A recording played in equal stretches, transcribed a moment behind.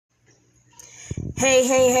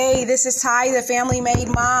Hey, this is Ty, the Family Made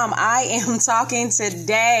Mom. I am talking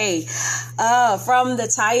today from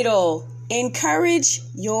the title, Encourage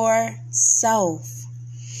Yourself.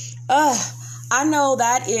 I know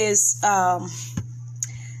that is,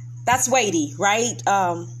 that's weighty, right?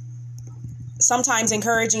 Sometimes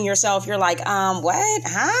encouraging yourself, you're like, what?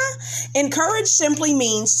 Huh? Encourage simply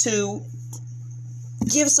means to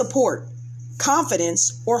give support,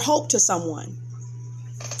 confidence, or hope to someone.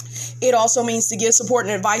 It also means to give support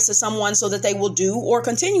and advice to someone so that they will do or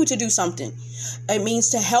continue to do something. It means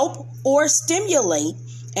to help or stimulate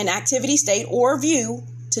an activity, state, or view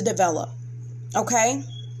to develop. Okay?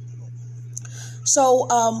 So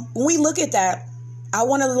when we look at that, I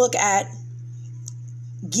want to look at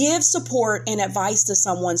give support and advice to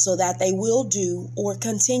someone so that they will do or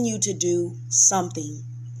continue to do something.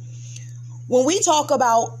 When we talk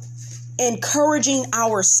about encouraging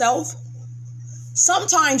ourselves,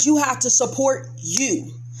 sometimes you have to support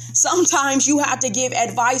you. Sometimes you have to give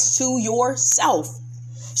advice to yourself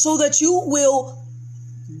so that you will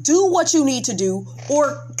do what you need to do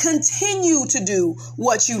or continue to do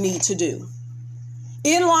what you need to do.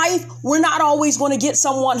 In life, we're not always going to get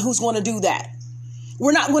someone who's going to do that.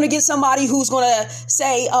 We're not going to get somebody who's going to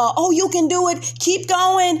say, oh, you can do it. Keep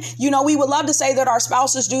going. You know, we would love to say that our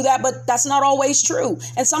spouses do that, but that's not always true.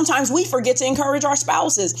 And sometimes we forget to encourage our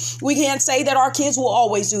spouses. We can't say that our kids will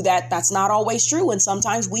always do that. That's not always true. And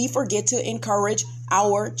sometimes we forget to encourage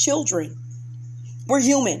our children. We're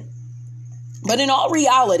human. But in all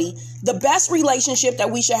reality, the best relationship that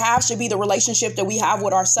we should be the relationship that we have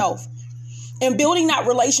with ourselves. And building that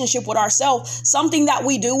relationship with ourselves, something that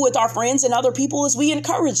we do with our friends and other people is we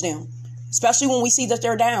encourage them, especially when we see that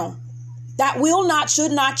they're down. That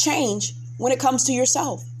should not change when it comes to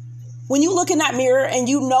yourself. When you look in that mirror and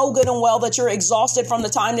you know good and well that you're exhausted from the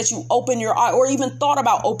time that you open your eye or even thought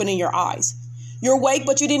about opening your eyes. You're awake,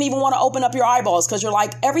 but you didn't even want to open up your eyeballs because you're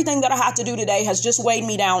like, everything that I have to do today has just weighed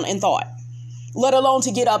me down in thought, let alone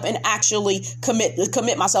to get up and actually commit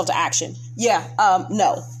myself to action.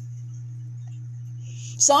 No.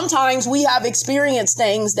 Sometimes we have experienced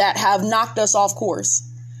things that have knocked us off course.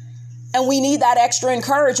 And we need that extra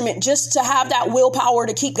encouragement just to have that willpower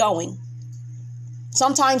to keep going.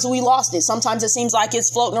 Sometimes we lost it. Sometimes it seems like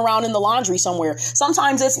it's floating around in the laundry somewhere.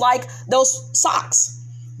 Sometimes it's like those socks.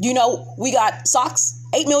 You know, we got socks,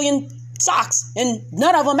 8 million socks, and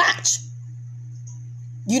none of them match.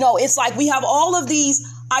 You know, it's like we have all of these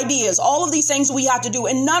ideas, all of these things we have to do,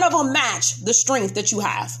 and none of them match the strength that you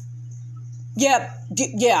have. I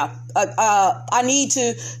need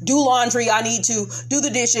to do laundry. I need to do the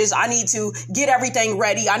dishes. I need to get everything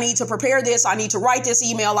ready. I need to prepare this. I need to write this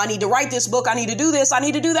email. I need to write this book. I need to do this. I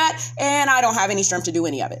need to do that. And I don't have any strength to do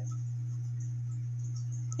any of it.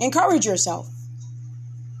 Encourage yourself.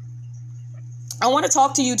 I want to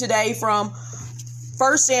talk to you today from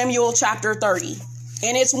 1 Samuel chapter 30.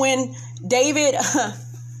 And it's when David,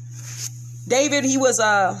 he was,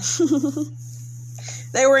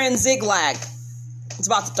 they were in Ziklag. It's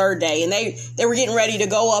about the third day, and they were getting ready to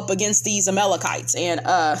go up against these Amalekites. And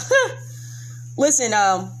listen,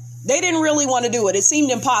 they didn't really want to do it. It seemed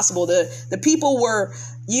impossible. The people were,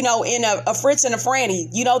 in a fritz and a franny.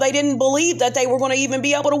 They didn't believe that they were going to even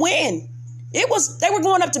be able to win. They were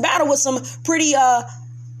going up to battle with some pretty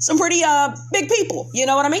big people. You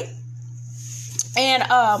know what I mean? And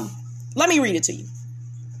let me read it to you.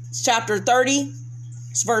 It's chapter 30,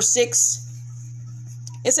 it's verse 6.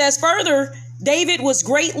 It says, further, David was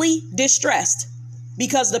greatly distressed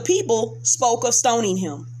because the people spoke of stoning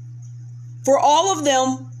him. For all of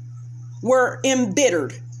them were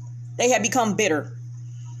embittered. They had become bitter.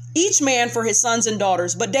 Each man for his sons and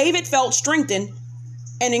daughters. But David felt strengthened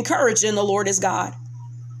and encouraged in the Lord his God.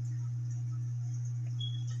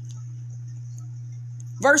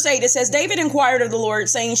 Verse 8, it says, David inquired of the Lord,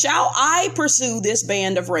 saying, shall I pursue this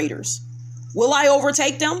band of raiders? Will I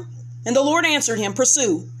overtake them? And the Lord answered him,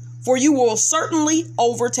 pursue, for you will certainly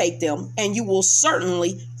overtake them, and you will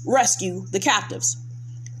certainly rescue the captives.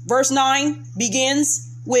 Verse 9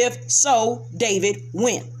 begins with, so David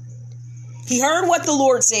went. He heard what the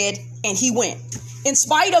Lord said, and he went. In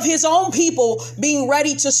spite of his own people being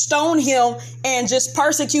ready to stone him and just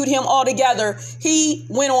persecute him altogether, he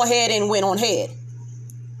went on ahead and went on ahead.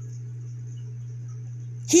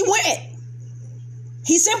 He went.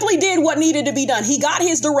 He simply did what needed to be done. He got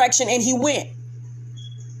his direction and he went.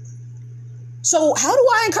 So how do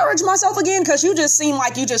I encourage myself again? Because you just seem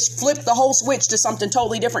like you just flipped the whole switch to something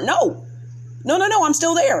totally different. No, I'm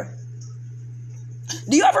still there.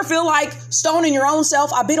 Do you ever feel like stoning your own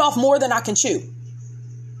self? I bit off more than I can chew.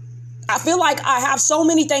 I feel like I have so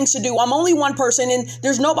many things to do. I'm only one person and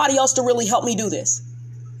there's nobody else to really help me do this.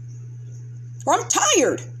 Or I'm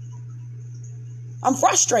tired. I'm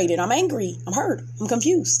frustrated. I'm angry. I'm hurt. I'm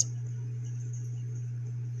confused.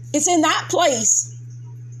 It's in that place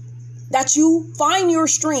that you find your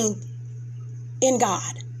strength in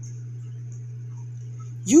God.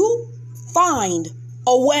 You find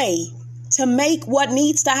a way to make what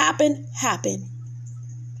needs to happen, happen.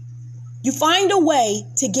 You find a way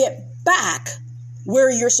to get back where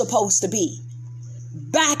you're supposed to be.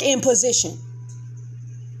 Back in position.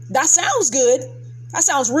 That sounds good. That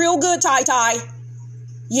sounds real good, Ty.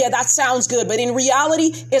 Yeah, that sounds good. But in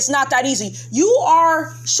reality, it's not that easy. You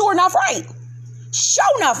are sure enough right. Show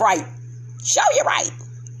enough right. Show you right.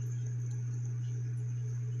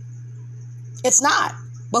 It's not.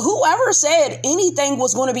 But whoever said anything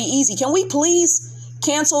was going to be easy, can we please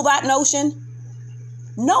cancel that notion?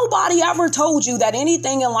 Nobody ever told you that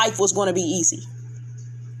anything in life was going to be easy.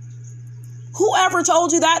 Whoever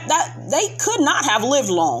told you that they could not have lived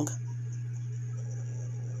long.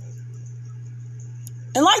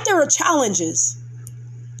 And like there are challenges.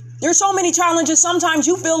 There's so many challenges. Sometimes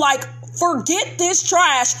you feel like, forget this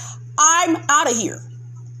trash. I'm out of here.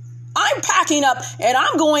 I'm packing up and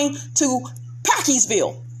I'm going to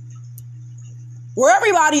Packeysville, where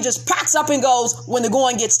everybody just packs up and goes when the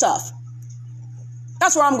going gets tough.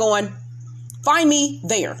 That's where I'm going. Find me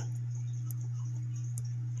there.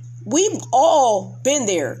 We've all been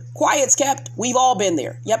there. Quiet's kept. We've all been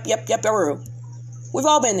there. Yep. We've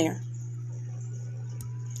all been there.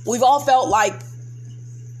 We've all felt like,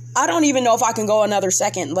 I don't even know if I can go another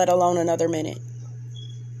second, let alone another minute.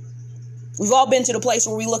 We've all been to the place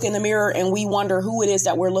where we look in the mirror and we wonder who it is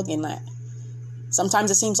that we're looking at. Sometimes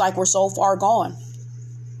it seems like we're so far gone.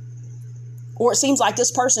 Or it seems like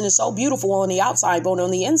this person is so beautiful on the outside, but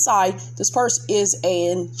on the inside, this person is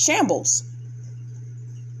in shambles.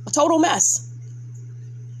 A total mess.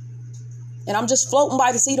 And I'm just floating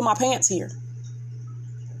by the seat of my pants here.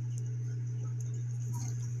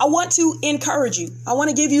 I want to encourage you. I want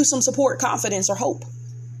to give you some support, confidence, or hope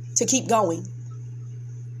to keep going.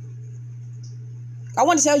 I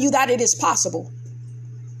want to tell you that it is possible.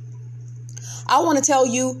 I want to tell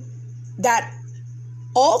you that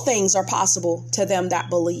all things are possible to them that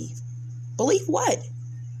believe. Believe what?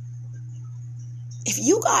 If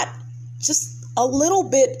you got just a little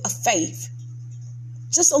bit of faith,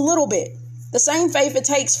 just a little bit, the same faith it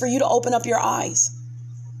takes for you to open up your eyes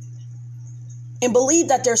and believe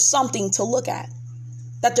that there's something to look at,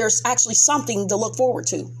 that there's actually something to look forward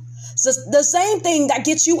to. So the same thing that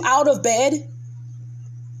gets you out of bed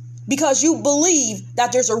because you believe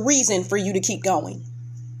that there's a reason for you to keep going.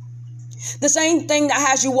 The same thing that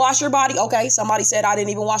has you wash your body. Okay, somebody said I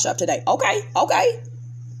didn't even wash up today. Okay.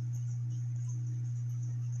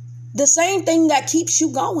 The same thing that keeps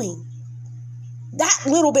you going. That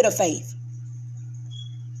little bit of faith.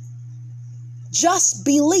 Just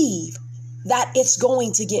believe that it's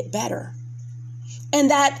going to get better. And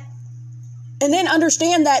then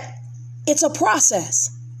understand that it's a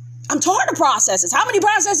process. I'm tired of processes. How many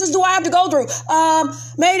processes do I have to go through?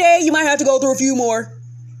 Mayday, you might have to go through a few more.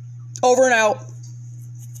 Over and out.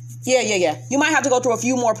 Yeah. You might have to go through a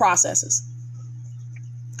few more processes.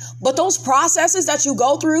 But those processes that you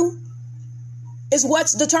go through is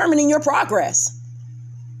what's determining your progress.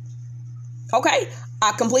 Okay,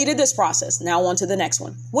 I completed this process. Now on to the next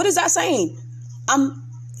one. What is that saying? I'm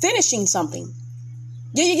finishing something.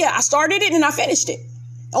 Yeah. I started it and I finished it.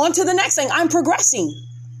 On to the next thing. I'm progressing.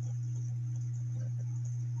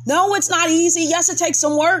 No, it's not easy. Yes, it takes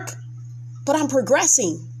some work, but I'm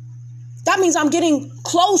progressing. That means I'm getting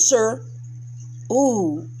closer.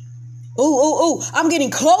 Ooh. I'm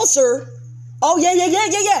getting closer. Oh, yeah.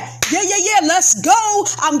 Let's go.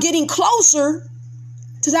 I'm getting closer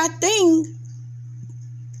to that thing.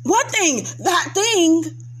 What thing? That thing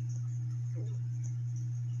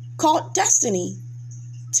called destiny,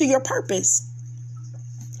 to your purpose.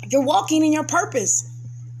 You're walking in your purpose.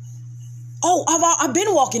 Oh, I've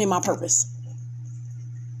been walking in my purpose.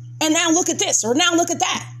 And now look at this, or now look at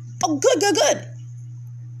that. Oh, good.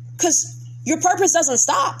 Because your purpose doesn't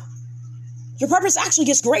stop. Your purpose actually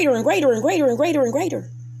gets greater and greater and greater and greater and greater.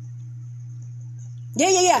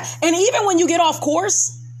 Yeah. And even when you get off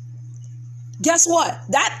course, guess what?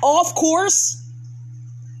 That off course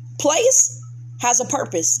place has a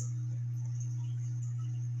purpose.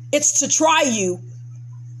 It's to try you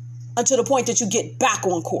until the point that you get back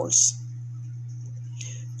on course.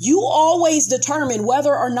 You always determine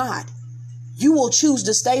whether or not you will choose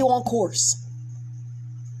to stay on course.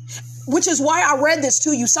 Which is why I read this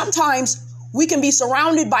to you. Sometimes we can be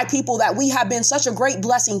surrounded by people that we have been such a great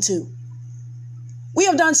blessing to. We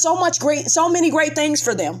have done so many great things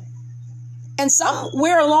for them. And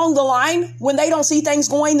somewhere along the line, when they don't see things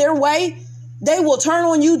going their way, they will turn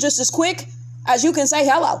on you just as quick as you can say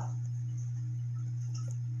hello.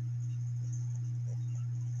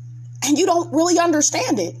 And you don't really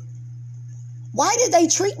understand it. Why did they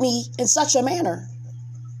treat me in such a manner?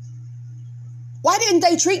 Why didn't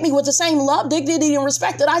they treat me with the same love, dignity, and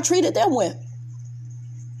respect that I treated them with?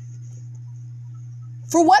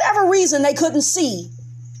 For whatever reason, they couldn't see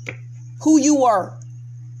who you were.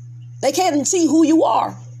 They couldn't see who you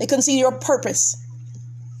are. They couldn't see your purpose.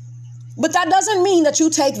 But that doesn't mean that you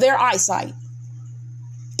take their eyesight.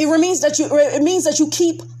 It means that you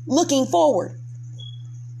keep looking forward.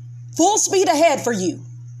 Full speed ahead for you.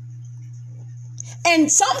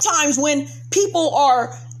 And sometimes when people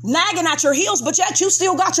are nagging at your heels, but yet you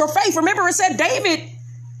still got your faith. Remember, it said David,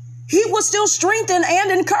 he was still strengthened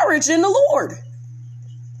and encouraged in the Lord.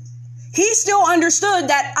 He still understood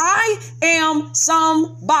that I am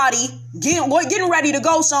somebody getting ready to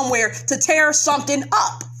go somewhere to tear something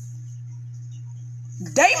up.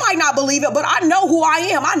 They might not believe it, but I know who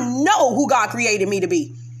I am. I know who God created me to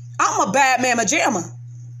be. I'm a bad mamma jamma.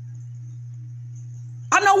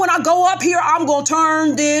 I know when I go up here, I'm going to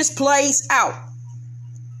turn this place out.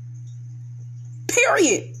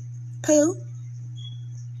 Period. Pooh.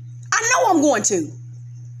 I know I'm going to.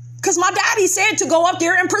 Because my daddy said to go up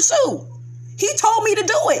there and pursue. He told me to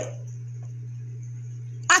do it.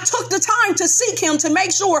 I took the time to seek him to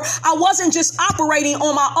make sure I wasn't just operating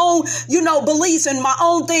on my own, beliefs and my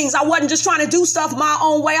own things. I wasn't just trying to do stuff my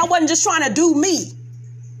own way. I wasn't just trying to do me.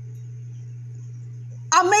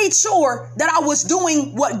 I made sure that I was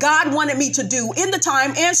doing what God wanted me to do in the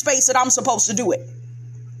time and space that I'm supposed to do it.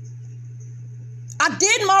 I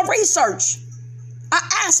did my research. I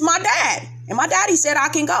asked my dad, and my daddy said I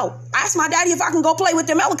can go. I asked my daddy if I can go play with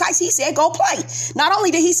the Amalekites. He said, go play. Not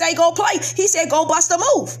only did he say go play, he said go bust a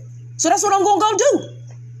move. So that's what I'm going to go do.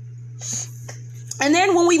 And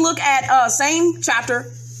then when we look at same chapter,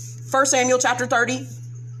 1 Samuel chapter 30,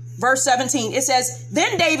 verse 17, it says,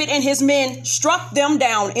 then David and his men struck them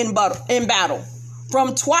down in battle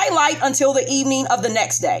from twilight until the evening of the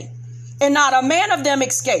next day. And not a man of them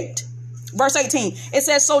escaped. Verse 18, it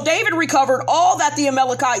says, so David recovered all that the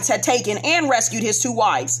Amalekites had taken and rescued his 2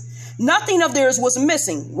 wives. Nothing of theirs was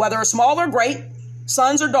missing, whether small or great,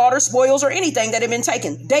 sons or daughters, spoils, or anything that had been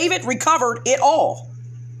taken. David recovered it all.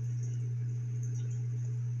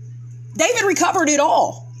 David recovered it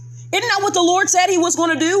all. Isn't that what the Lord said he was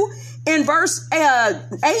going to do in verse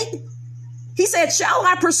 8? He said, shall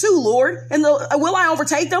I pursue, Lord? And will I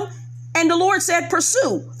overtake them? And the Lord said,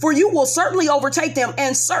 pursue, for you will certainly overtake them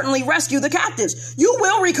and certainly rescue the captives. You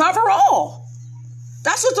will recover all.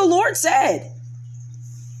 That's what the Lord said.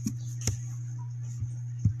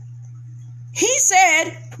 He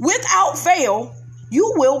said, without fail,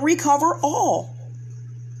 you will recover all.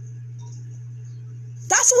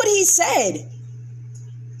 That's what he said.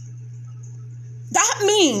 That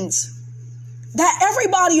means that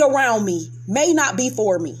everybody around me may not be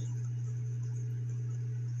for me.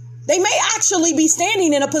 They may actually be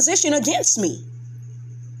standing in a position against me.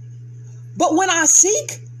 But when I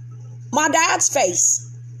seek my dad's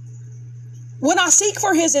face, when I seek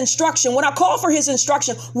for his instruction, when I call for his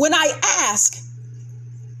instruction, when I ask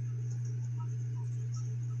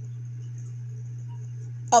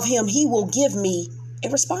of him, he will give me a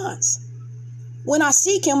response. When I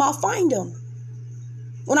seek him, I'll find him.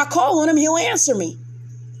 When I call on him, he'll answer me.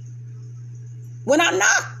 When I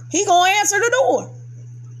knock, he gonna answer the door.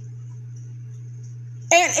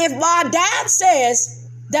 And if my dad says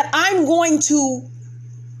that I'm going to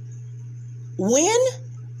win,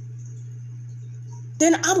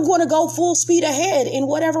 then I'm going to go full speed ahead in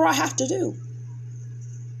whatever I have to do.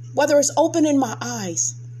 Whether it's opening my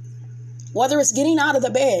eyes, whether it's getting out of the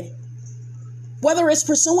bed, whether it's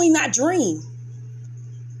pursuing that dream,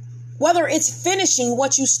 whether it's finishing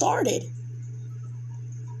what you started.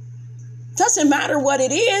 Doesn't matter what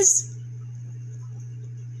it is.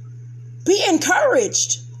 Be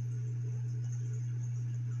encouraged.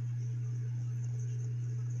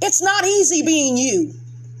 It's not easy being you.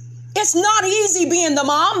 It's not easy being the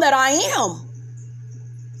mom that I am.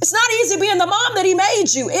 It's not easy being the mom that he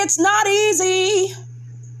made you. It's not easy.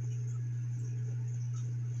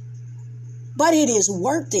 But it is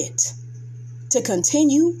worth it to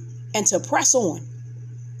continue and to press on.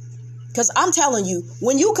 Because I'm telling you,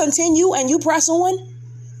 when you continue and you press on,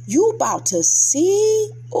 you about to see,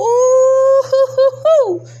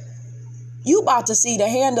 you about to see the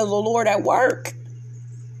hand of the Lord at work.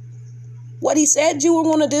 What he said you were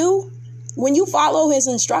going to do, when you follow his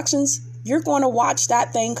instructions, you're going to watch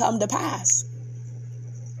that thing come to pass.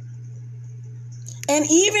 And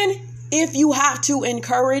even if you have to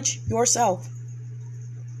encourage yourself,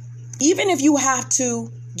 even if you have to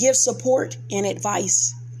give support and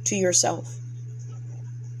advice to yourself,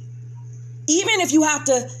 even if you have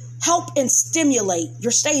to help and stimulate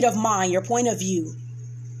your state of mind, your point of view,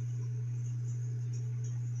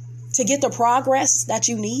 to get the progress that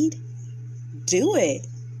you need, do it.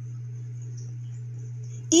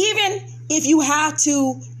 Even if you have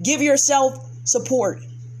to give yourself support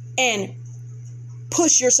and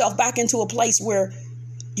push yourself back into a place where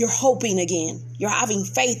you're hoping again, you're having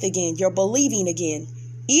faith again, you're believing again.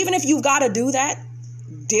 Even if you've got to do that,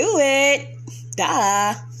 do it.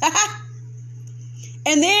 Duh.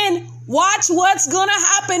 And then watch what's going to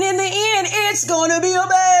happen in the end. It's going to be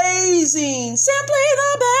amazing. Simply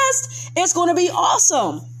the best. It's going to be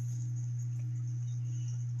awesome.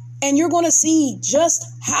 And you're going to see just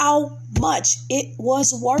how much it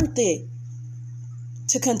was worth it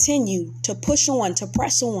to continue to push on, to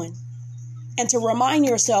press on, and to remind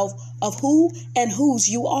yourself of who and whose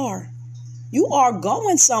you are. You are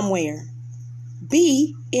going somewhere.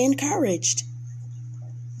 Be encouraged,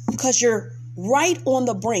 because you're right on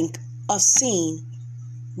the brink of seeing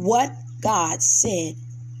what God said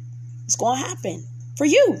is going to happen for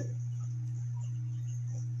you.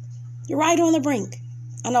 You're right on the brink.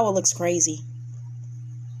 I know it looks crazy.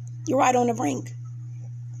 You're right on the brink.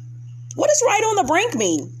 What does right on the brink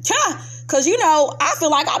mean? Because, I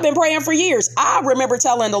feel like I've been praying for years. I remember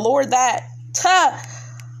telling the Lord that.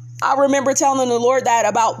 I remember telling the Lord that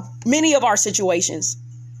about many of our situations.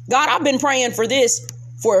 God, I've been praying for this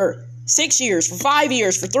for 6 years, for 5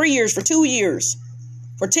 years, for 3 years, for 2 years,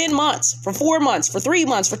 for 10 months, for 4 months, for 3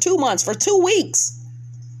 months, for 2 months, for 2 weeks.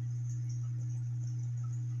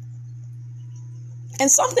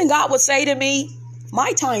 And something God would say to me,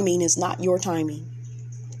 my timing is not your timing.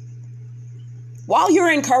 While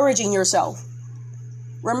you're encouraging yourself,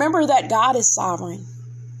 remember that God is sovereign.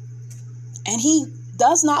 And he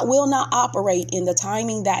will not operate in the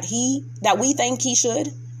timing that we think he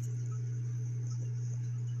should.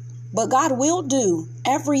 But God will do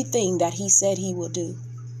everything that he said he will do.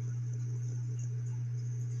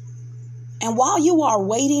 And while you are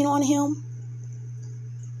waiting on him,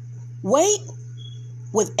 wait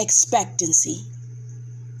with expectancy.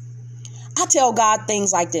 I tell God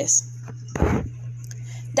things like this.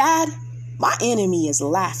 Dad, my enemy is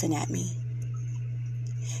laughing at me.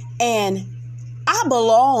 And I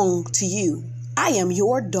belong to you. I am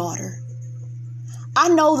your daughter. I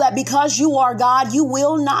know that because you are God, you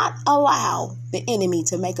will not allow the enemy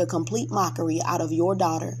to make a complete mockery out of your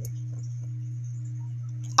daughter.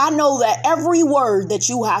 I know that every word that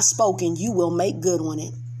you have spoken, you will make good on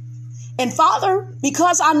it. And Father,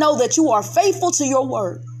 because I know that you are faithful to your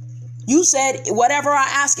word, you said, whatever I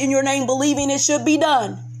ask in your name, believing it should be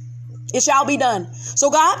done, it shall be done. So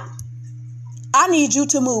God, I need you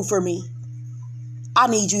to move for me. I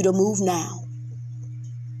need you to move now.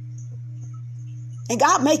 And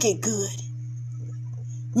God, make it good.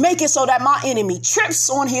 Make it so that my enemy trips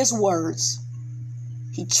on his words.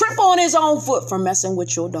 He trip on his own foot for messing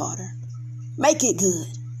with your daughter. Make it good.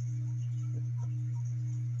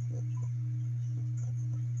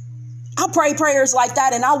 I pray prayers like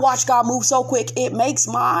that and I watch God move so quick. It makes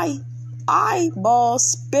my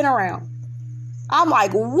eyeballs spin around. I'm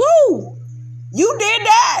like, woo, you did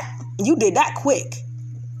that. You did that quick.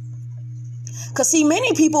 Because see,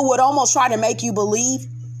 many people would almost try to make you believe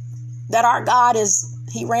that our God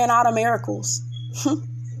he ran out of miracles.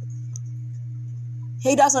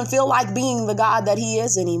 He doesn't feel like being the God that he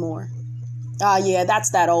is anymore. Yeah,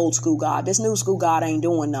 that's that old school God. This new school God ain't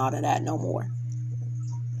doing none of that no more.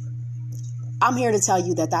 I'm here to tell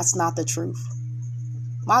you that that's not the truth.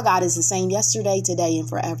 My God is the same yesterday, today, and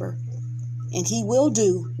forever. And he will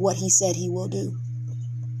do what he said he will do.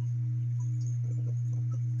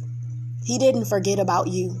 He didn't forget about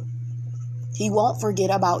you. He won't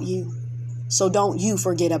forget about you. So don't you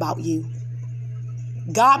forget about you.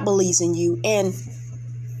 God believes in you. And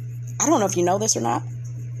I don't know if you know this or not,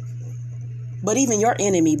 but even your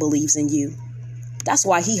enemy believes in you. That's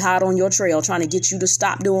why he hot on your trail, trying to get you to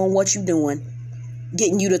stop doing what you're doing.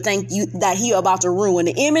 Getting you to think that he about to ruin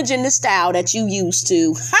the image and the style that you used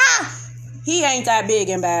to. Ha! He ain't that big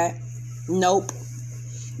and bad. Nope.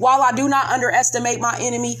 While I do not underestimate my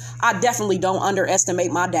enemy, I definitely don't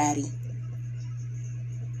underestimate my daddy.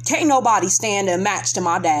 Can't nobody stand a match to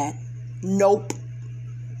my dad. Nope.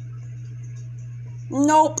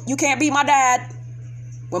 Nope. You can't beat my dad.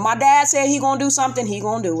 When my dad said he gonna do something, he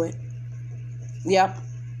gonna do it. Yep.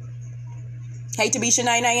 Hate to be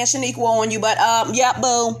Shanae and Shaniqua on you, but yep,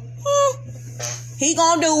 boo. He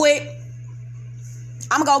gonna do it.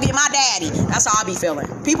 I'm going to go get my daddy. That's how I be feeling.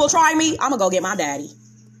 People try me, I'm going to go get my daddy.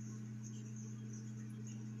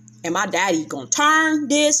 And my daddy going to turn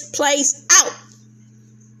this place out.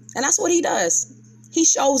 And that's what he does. He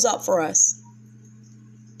shows up for us.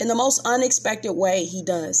 In the most unexpected way, he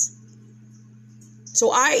does.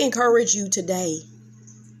 So I encourage you today,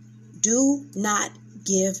 do not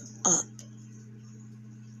give up.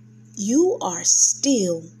 You are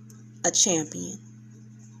still a champion.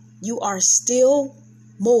 You are still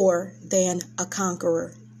more than a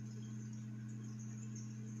conqueror.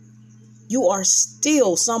 You are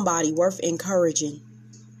still somebody worth encouraging.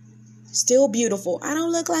 Still beautiful. I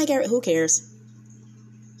don't look like who cares?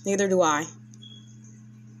 Neither do I.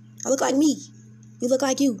 I look like me. You look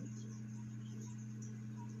like you.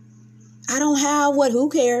 I don't have who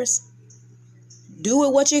cares? Do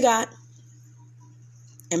with what you got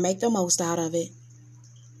and make the most out of it.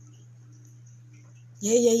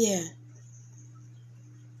 Yeah.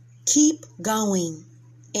 Keep going.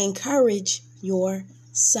 Encourage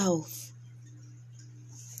yourself.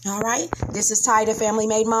 All right. This is Ty, the Family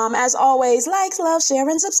Made Mom. As always, like, love, share,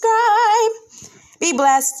 and subscribe. Be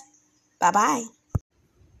blessed. Bye-bye.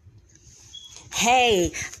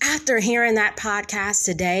 Hey, after hearing that podcast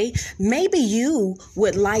today, maybe you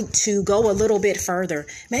would like to go a little bit further.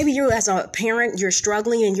 Maybe you as a parent, you're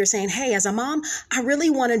struggling and you're saying, hey, as a mom, I really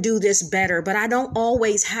want to do this better, but I don't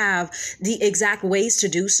always have the exact ways to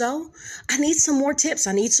do so. I need some more tips.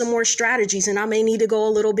 I need some more strategies, and I may need to go a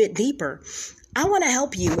little bit deeper. I want to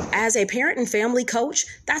help you as a parent and family coach.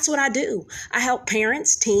 That's what I do. I help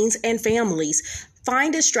parents, teens, and families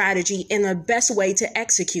find a strategy and the best way to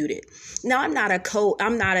execute it. Now, I'm not a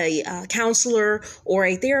counselor or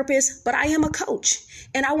a therapist, but I am a coach,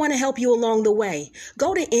 and I want to help you along the way.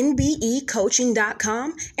 Go to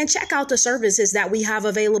nbecoaching.com and check out the services that we have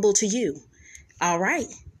available to you. All right,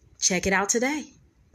 check it out today.